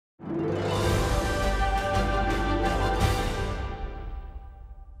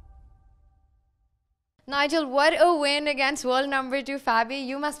Nigel, what a win against world number 2 Fabi.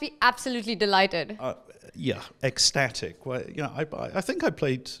 You must be absolutely delighted. Yeah, ecstatic. Well, you know, I think I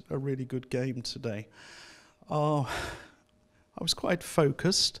played a really good game today. I was quite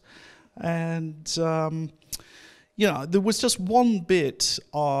focused, and there was just one bit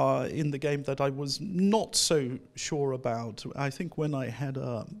in the game that I was not so sure about. I think when I had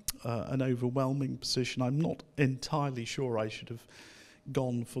an overwhelming position, I'm not entirely sure I should have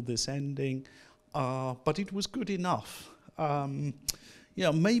gone for this ending, but it was good enough.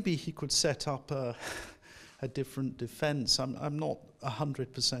 Maybe he could set up a different defense. I'm not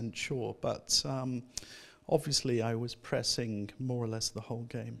 100% sure, but obviously I was pressing more or less the whole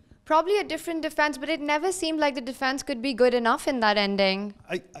game. Probably a different defense, but it never seemed like the defense could be good enough in that ending.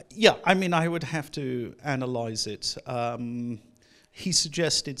 I would have to analyze it. He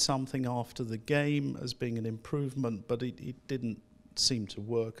suggested something after the game as being an improvement, but it didn't seem to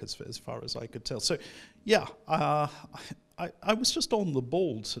work as far as I could tell. So, I was just on the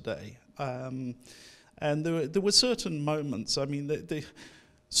ball today. And there were certain moments. I mean, the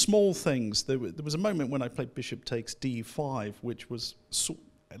small things. There was a moment when I played bishop takes d5, which was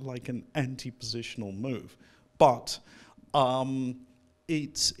like an anti-positional move, but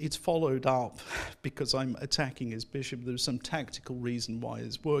it's followed up because I'm attacking his bishop. There's some tactical reason why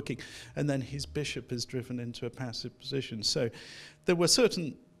it's working, and then his bishop is driven into a passive position. So there were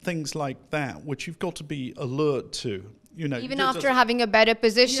certain things like that which you've got to be alert to. You know, even after having a better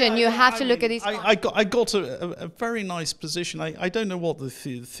position, you have to look at these. I got a very nice position. I don't know what the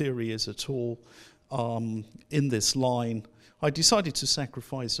theory is at all in this line. I decided to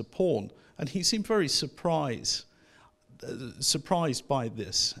sacrifice a pawn, and he seemed very surprised by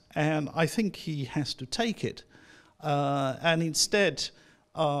this, and I think he has to take it. And instead,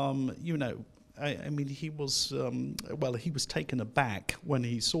 he was taken aback when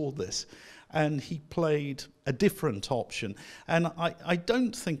he saw this, and he played a different option. And I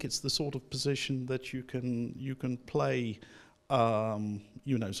don't think it's the sort of position that you can play,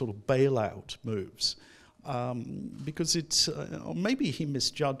 sort of bailout moves. Because it's maybe he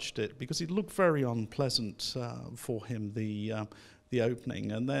misjudged it, because it looked very unpleasant for him, the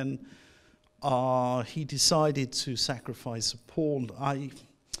opening, and then he decided to sacrifice a pawn. I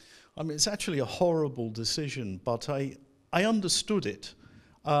mean, it's actually a horrible decision, but I understood it.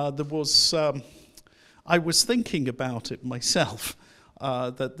 I was thinking about it myself,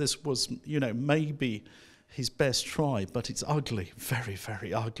 that this was maybe his best try, but it's ugly, very,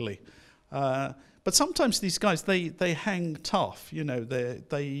 very ugly. But sometimes these guys, they hang tough.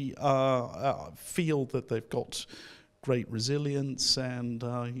 They feel that they've got great resilience, and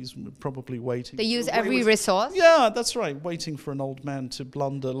he's probably waiting. They use every resource. Yeah, that's right. Waiting for an old man to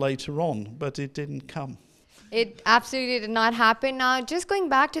blunder later on, but it didn't come. It absolutely did not happen. Now, just going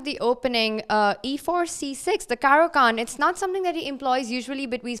back to the opening, e4, c6, the Caro-Kann, it's not something that he employs usually,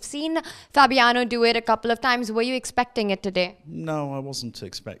 but we've seen Fabiano do it a couple of times. Were you expecting it today? No, I wasn't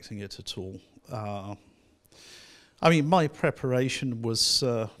expecting it at all. My preparation was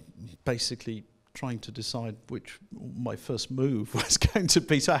basically trying to decide which my first move was going to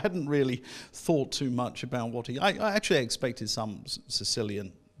be, so I hadn't really thought too much about what I actually expected some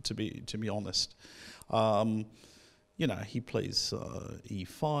Sicilian, to be honest. He plays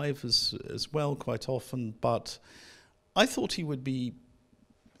e5 as well quite often, but I thought he would be,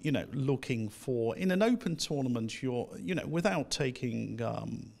 looking for, in an open tournament, without taking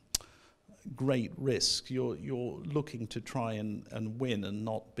great risk, you're looking to try and win and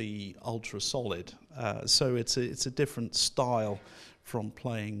not be ultra solid. So it's a different style from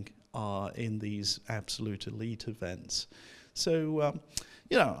playing in these absolute elite events. So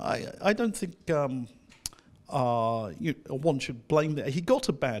I don't think one should blame that. He got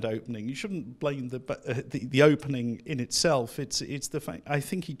a bad opening. You shouldn't blame the opening in itself. It's the fact. I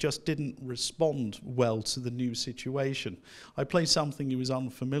think he just didn't respond well to the new situation. I played something he was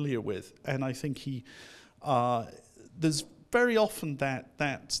unfamiliar with, and I think there's very often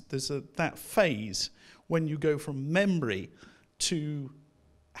that phase when you go from memory to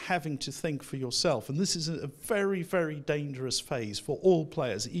having to think for yourself, and this is a very, very dangerous phase for all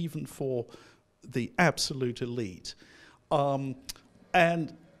players, even for the absolute elite.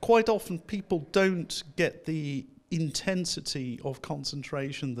 And quite often people don't get the intensity of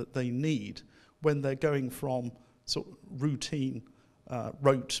concentration that they need when they're going from sort of routine,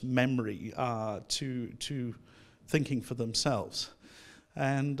 rote memory to thinking for themselves.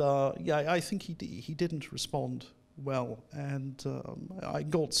 And I think he didn't respond well, and I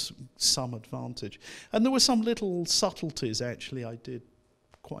got some advantage. And there were some little subtleties, actually, I did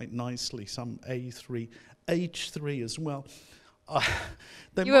quite nicely, some a3, h3 as well.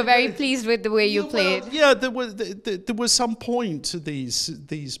 You were very pleased with the way you played. Well, yeah, there was some point to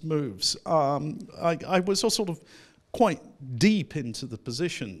these moves. I was sort of quite deep into the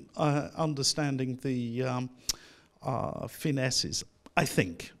position, understanding the finesses. I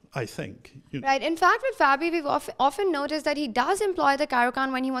think. Right. In fact, with Fabi, we've often noticed that he does employ the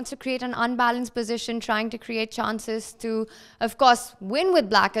Caro-Kann when he wants to create an unbalanced position, trying to create chances to, of course, win with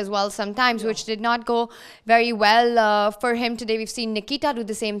black as well sometimes, which did not go very well for him today. We've seen Nikita do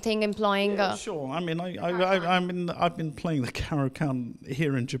the same thing, employing... sure. I mean, I've been playing the Caro-Kann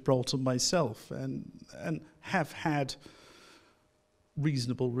here in Gibraltar myself and have had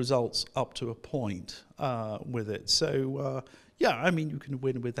reasonable results up to a point with it. So... yeah, I mean, you can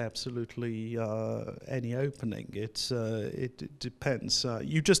win with absolutely any opening. It depends.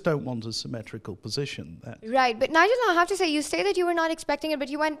 You just don't want a symmetrical position. Right, but Nigel, I have to say, you say that you were not expecting it, but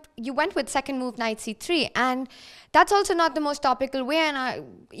you went with second move knight c3, and that's also not the most topical way. And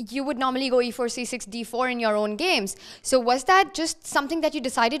you would normally go e4, c6, d4 in your own games. So was that just something that you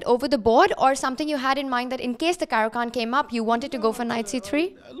decided over the board, or something you had in mind that in case the Caro-Kann came up, you wanted to go for knight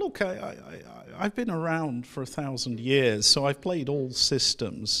c3? Look, I've been around for 1,000 years, so I've played all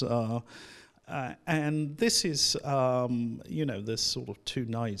systems. And this is, this sort of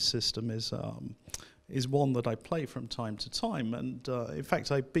two-knight system is one that I play from time to time. And in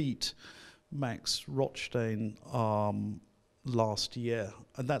fact, I beat Max Rothstein last year.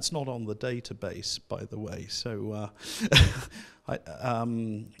 And that's not on the database, by the way. So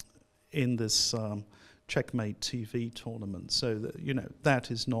in this Checkmate TV tournament. So that, that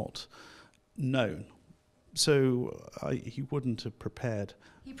is not known, so he wouldn't have prepared.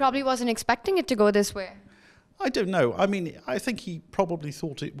 He probably wasn't expecting it to go this way. I don't know. I mean, I think he probably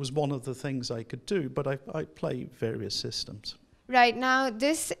thought it was one of the things I could do, but I play various systems. Right, now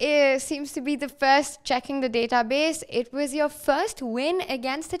this seems to be the first, checking the database, it was your first win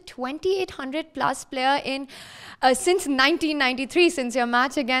against a 2800 plus player in since 1993, since your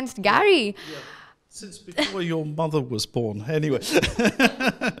match against Gary. Yeah. Since before your mother was born, anyway.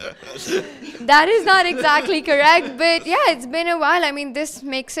 That is not exactly correct, but yeah, it's been a while. I mean, this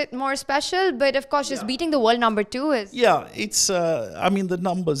makes it more special, but of course, just beating the world number 2 is... Yeah, it's, I mean, the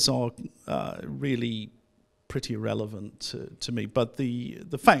numbers are really pretty irrelevant to me, but the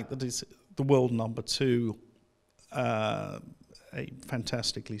fact that it's the world number 2, a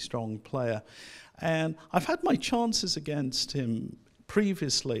fantastically strong player, and I've had my chances against him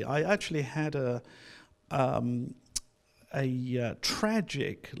previously. I actually had a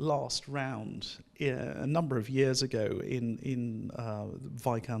tragic last round a number of years ago in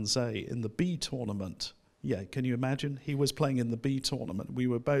Vaikanze in the B tournament. Yeah, can you imagine? He was playing in the B tournament. We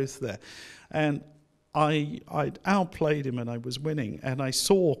were both there, and I'd outplayed him and I was winning, and I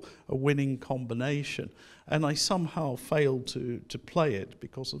saw a winning combination, and I somehow failed to play it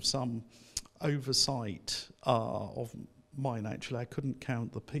because of some oversight of mine. Actually, I couldn't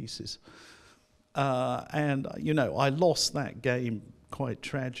count the pieces, and I lost that game quite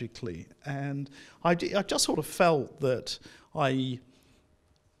tragically, and I just sort of felt that I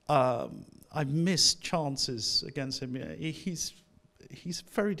missed chances against him. He's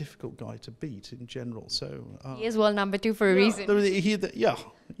a very difficult guy to beat in general. So he is world number 2 for a reason. There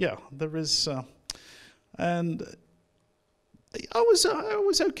is, and I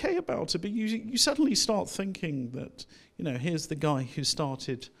was okay about it, but you suddenly start thinking that, here's the guy who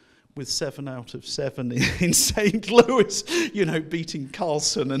started with 7 out of 7 in St. Louis, beating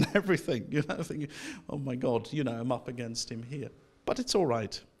Carlsen and everything, thinking, oh my God, I'm up against him here. But it's all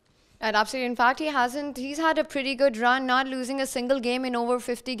right. And absolutely. In fact, he's had a pretty good run, not losing a single game in over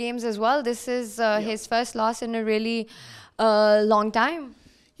 50 games as well. This is his first loss in a really long time.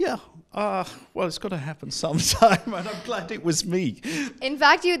 Yeah. Well, it's got to happen sometime, and I'm glad it was me. In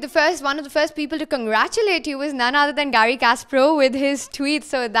fact, one of the first people to congratulate you was none other than Garry Kasparov with his tweet,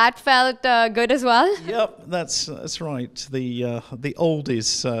 so that felt good as well. Yep, that's right. The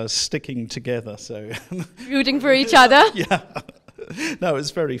oldies sticking together, so rooting for each other. Yeah, no,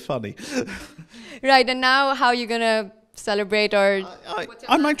 it's very funny. Right, and now how are you gonna celebrate? Or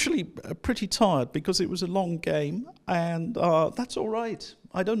I'm actually pretty tired because it was a long game, and that's all right.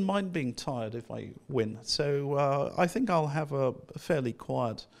 I don't mind being tired if I win. So I think I'll have a fairly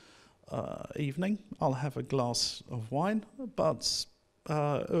quiet evening. I'll have a glass of wine, but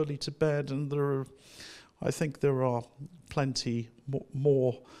early to bed. And I think there are plenty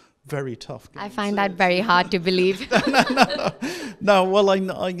more very tough games. I find that very hard to believe. No, well,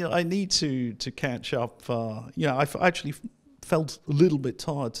 I need to catch up. I actually felt a little bit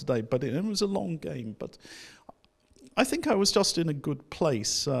tired today, but it was a long game. But I think I was just in a good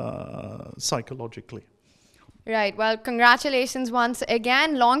place psychologically. Right. Well, congratulations once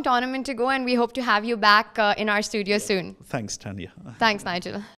again. Long tournament to go, and we hope to have you back in our studio soon. Thanks, Tanya. Thanks,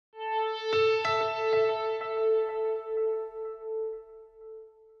 Nigel.